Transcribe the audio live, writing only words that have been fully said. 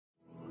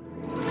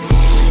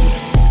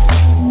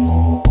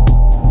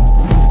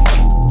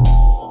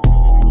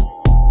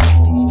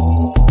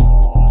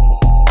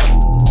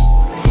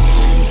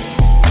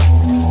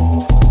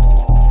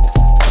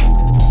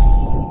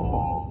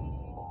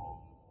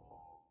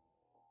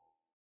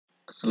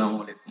আসসালামু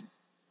আলাইকুম।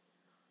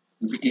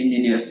 বিটি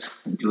ইঞ্জিনিয়ার্স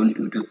জোন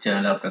ইউটিউব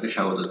চ্যানেলে আপনাকে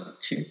স্বাগত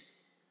জানাচ্ছি।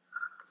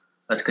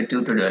 আজকের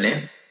টিউটোরিয়ালে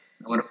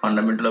আমরা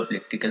ফান্ডামেন্টাল অফ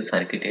ইলেকট্রিক্যাল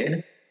সার্কিটের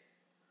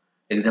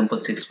এক্সাম্পল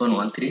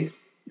 6.13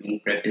 এবং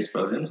প্র্যাকটিস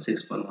প্রবলেম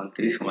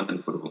 6.13 সমাধান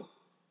করব।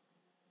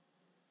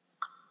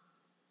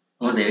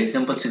 আমাদের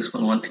এক্সাম্পল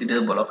 6.13 তে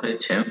বলা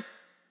হয়েছে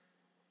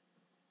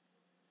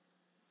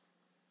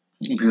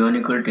v1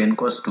 = 10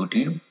 cos 2t,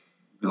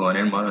 v1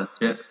 এর মান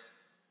হচ্ছে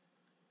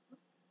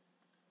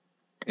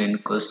 10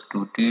 cos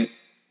 2t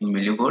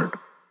মিলিভোল্ট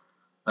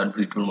আর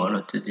v2 এর মান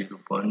হচ্ছে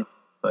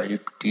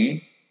 0.5t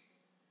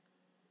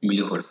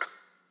মিলিভোল্ট।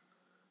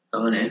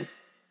 তাহলে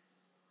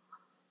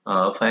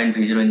find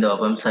V0 in the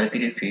op-amp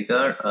circuit in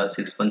figure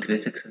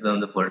 6.36 is on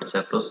the voltage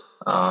across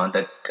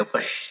the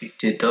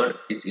capacitor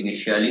is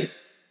initially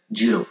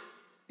 0.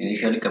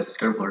 Initially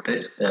capacitor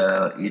voltage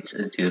is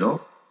 0.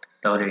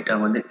 তাহলে এটা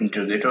আমাদের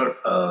ইন্টিগ্রেটর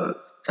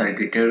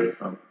সার্কিটের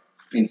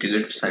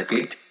ইন্টিগ্রেটেড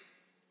সার্কিট।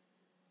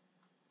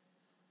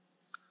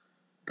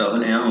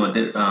 তাহলে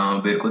আমাদের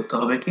বের করতে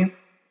হবে কি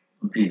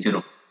V0।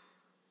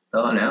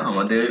 তাহলে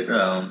আমাদের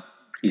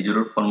V0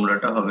 এর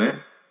ফর্মুলাটা হবে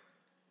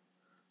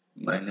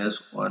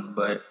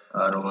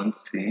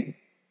 -1/R1C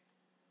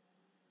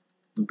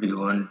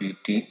v1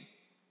 dt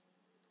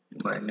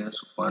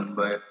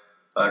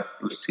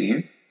 -1/R2C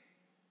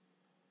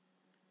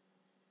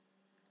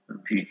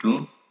v2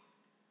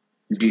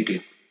 dt।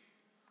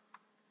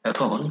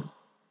 এখন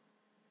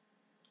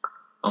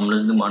আমরা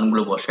যদি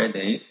মানগুলো বসাই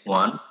দেই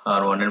 1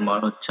 R1 এর মান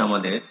হচ্ছে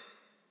আমাদের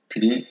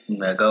 3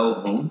 মেগা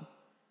ওহম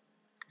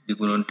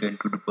গুণন 10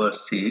 টু দি পাওয়ার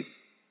 6,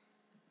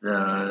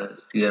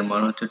 C এর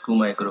মান হচ্ছে 2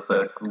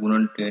 মাইক্রোফ্যারাড 2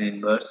 গুণন 10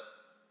 ইনভার্স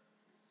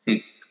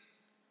 6।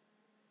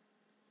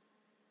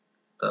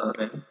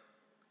 তাহলে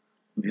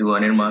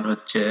v1 এর মান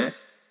হচ্ছে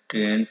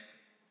 10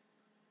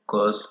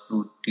 cos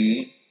 2t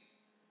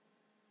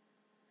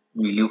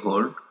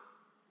millivolt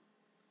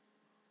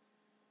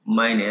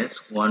minus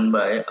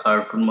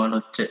 1/R2 এর মান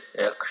হচ্ছে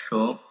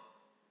 100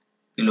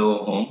 কিলো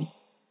ওহম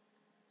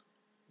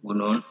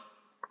গুণন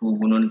 2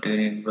 গুণন 10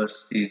 ইনভার্স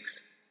 6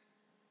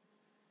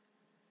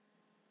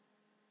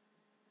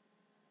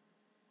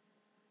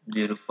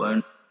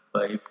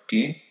 0.5t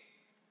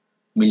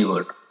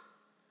মিলিভোল্ট।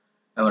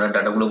 আমরা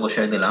ডাটাগুলো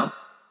বসাই দিলাম।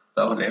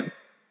 তাহলে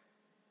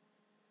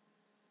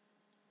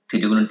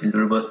 3 গুণন 10 টু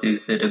দি পাওয়ার 6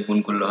 দিয়ে এটা গুণ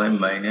করলে হয়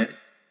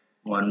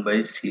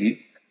 -1/6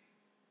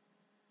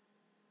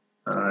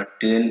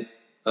 10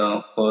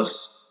 cos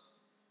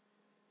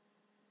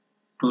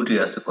 2t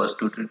আছে cos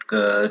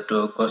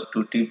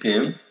 2t কে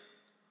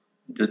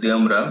যদি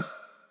আমরা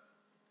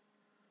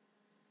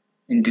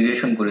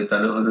ইন্টিগ্রেশন করি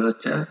তাহলে হবে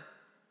হচ্ছে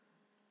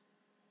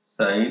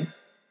sin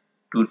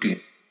 2t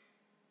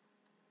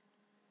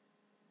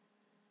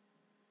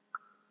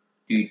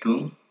t to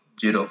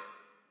 0,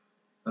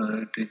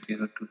 এটা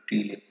 0 to t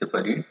লিখতে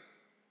পারি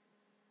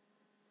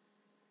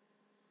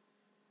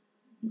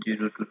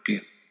 0 to t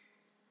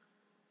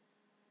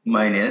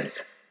মাইনাস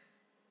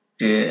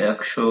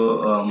 100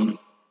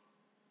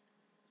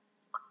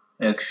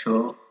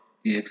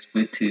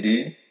 exp3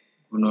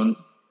 গুণন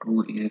 2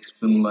 exp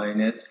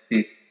minus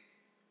 6,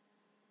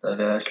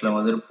 তাহলে আসলে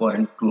আমাদের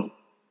 0.2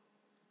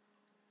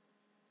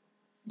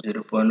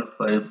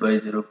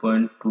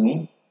 0.5/0.2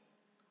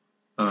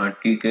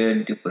 t কে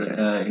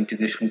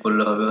ইন্টিগ্রেশন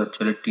করলে হবে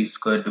হচ্ছে t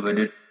স্কয়ার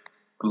ডিভাইডেড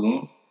 2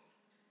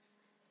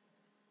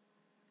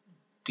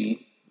 t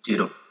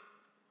 0।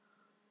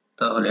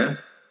 তাহলে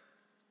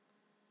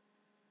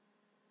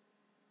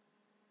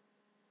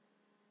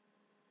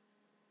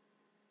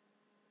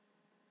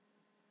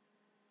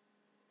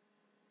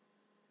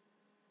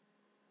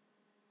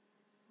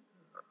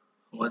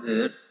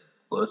আমাদের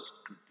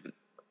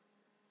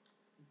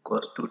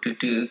cos 2t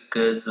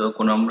কে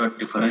যখন আমরা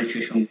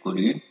ডিফারেন্সিয়েশন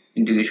করি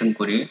ইন্টিগ্রেশন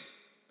করি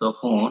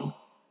তখন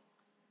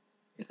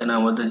এখানে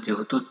আমাদের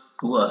যেহেতু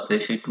 2 আছে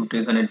সেই 2 টা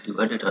এখানে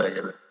ডিভাইডেড হয়ে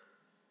যাবে।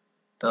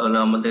 তাহলে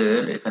আমাদের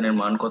এখানের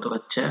মান কত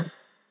হচ্ছে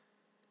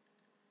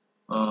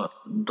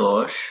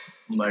 10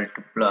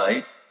 মাল্টিপ্লাই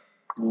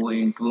 2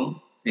 ইনটু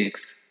 6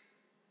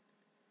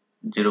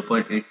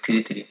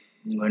 0.833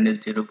 মানে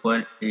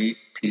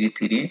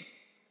 0.833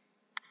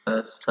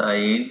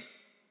 sin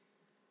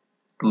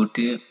 2t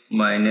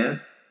minus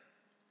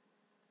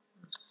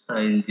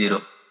sin 0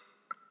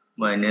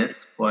 minus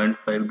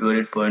 0.5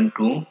 divided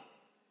 0.2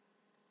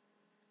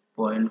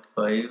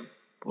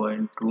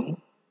 0.5.2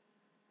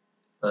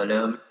 তাহলে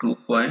হবে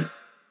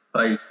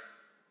 2.5,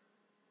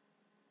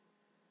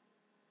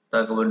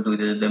 তাকে আবার 2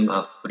 দিয়ে যদি আমি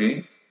ভাগ করি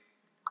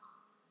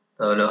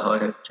তাহলে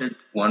হয় হচ্ছে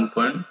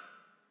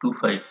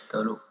 1.25।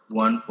 তাহলে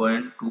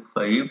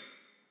 1.25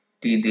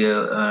 t দিয়ে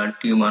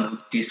t মান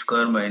t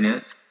স্কয়ার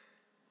মাইনাস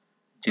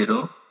 0,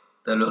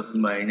 তাহলে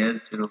minus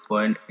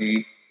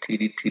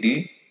 0.833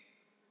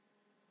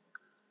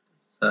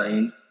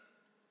 sin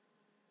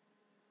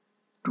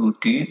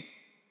 2t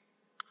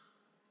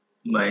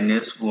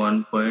minus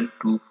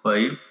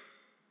 1.25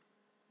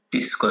 t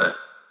square.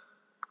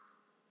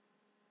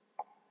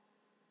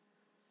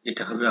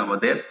 এটা হবে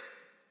আমাদের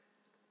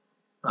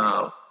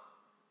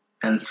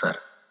অ্যান্সার।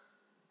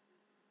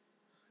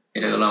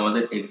 এটা হলো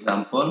আমাদের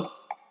एग्जांपल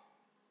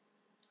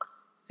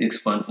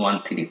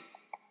 6.13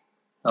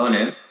 তাহলে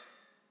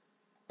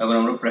এখন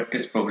আমরা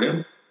প্র্যাকটিস প্রবলেম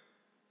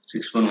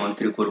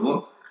 6.13 করব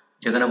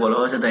যেখানে বলা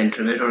হয়েছে the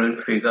integrator in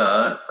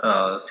figure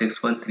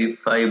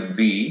 6.35b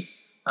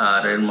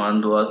আর এর মান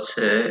দেওয়া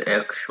আছে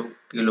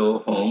 100 কিলো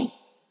ওহম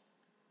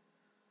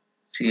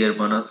c এর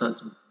মান আছে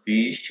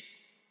 20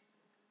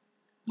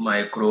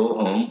 micro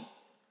ohm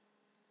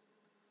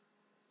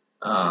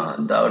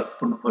the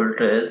output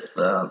voltage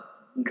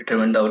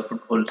determine the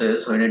output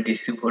voltage when a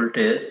DC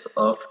voltage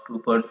of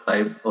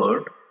 2.5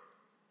 volt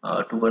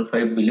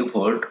 2.5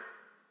 millivolt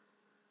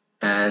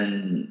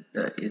and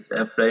is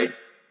applied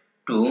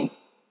to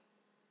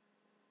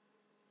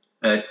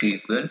at t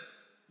equal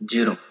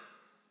 0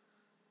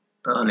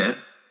 তাহলে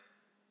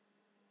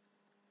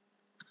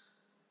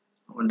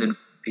আমাদের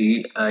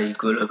VI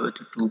equal হবে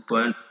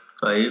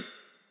 2.5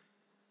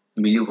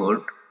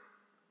 millivolt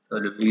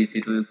তাহলে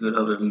V0 equal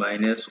হবে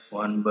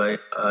 -1 by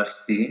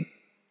RC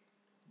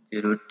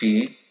 0t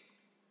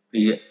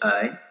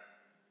VI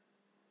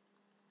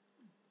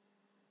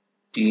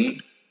t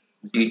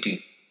dt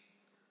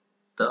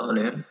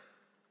তাহলে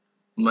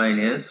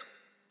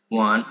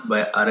 -1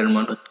 by R এর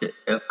মান হচ্ছে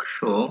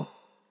 100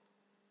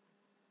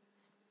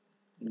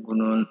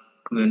 গুণন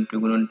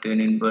 20 গুণন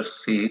 10 inverse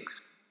 6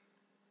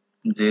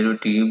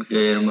 0t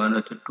VI এর মান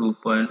হচ্ছে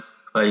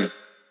 2.5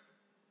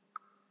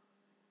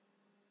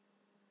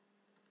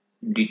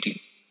 dt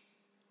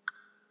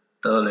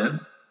তাহলে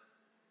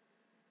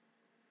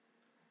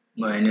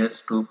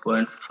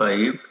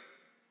 -2.5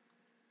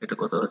 এটা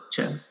কত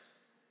হচ্ছে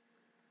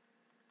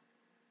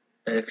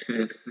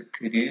 100xp3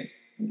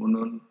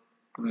 গুণন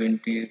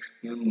 20xp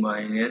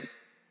minus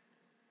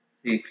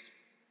 6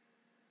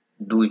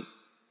 2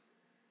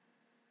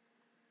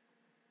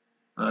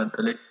 আর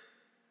তাহলে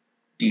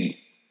t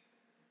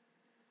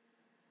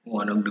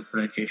 1 of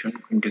differentiation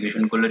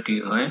integration করলে t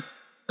হয়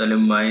তাহলে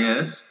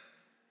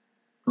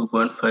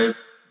 -2.5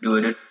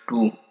 divided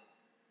 2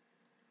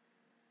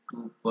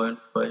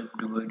 2.5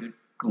 divided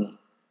 2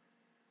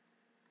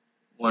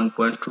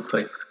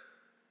 1.25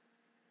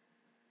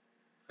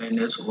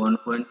 minus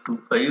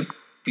 1.25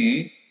 t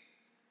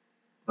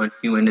or t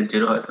minus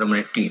 0 হয় তার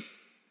মানে t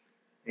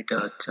এটা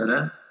হচ্ছে না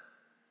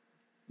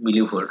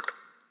মিলিভোল্ট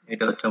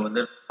এটা হচ্ছে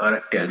আমাদের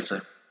আরেকটা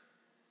অ্যানসার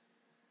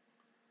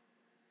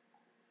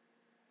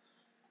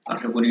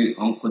আশা করি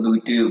অঙ্ক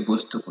দুইটি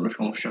বুঝতে কোনো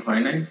সমস্যা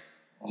হয় নাই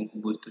অঙ্ক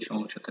বুঝতে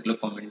সমস্যা থাকলে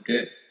কমেন্টে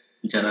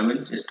জানাবেন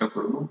চেষ্টা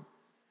করব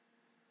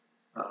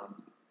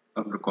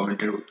আপনার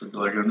কমেন্টের উত্তর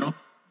দেওয়ার জন্য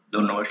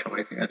ধন্যবাদ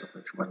সবাইকে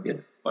এতক্ষণ সময় দিয়ে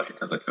পাশে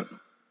থাকার জন্য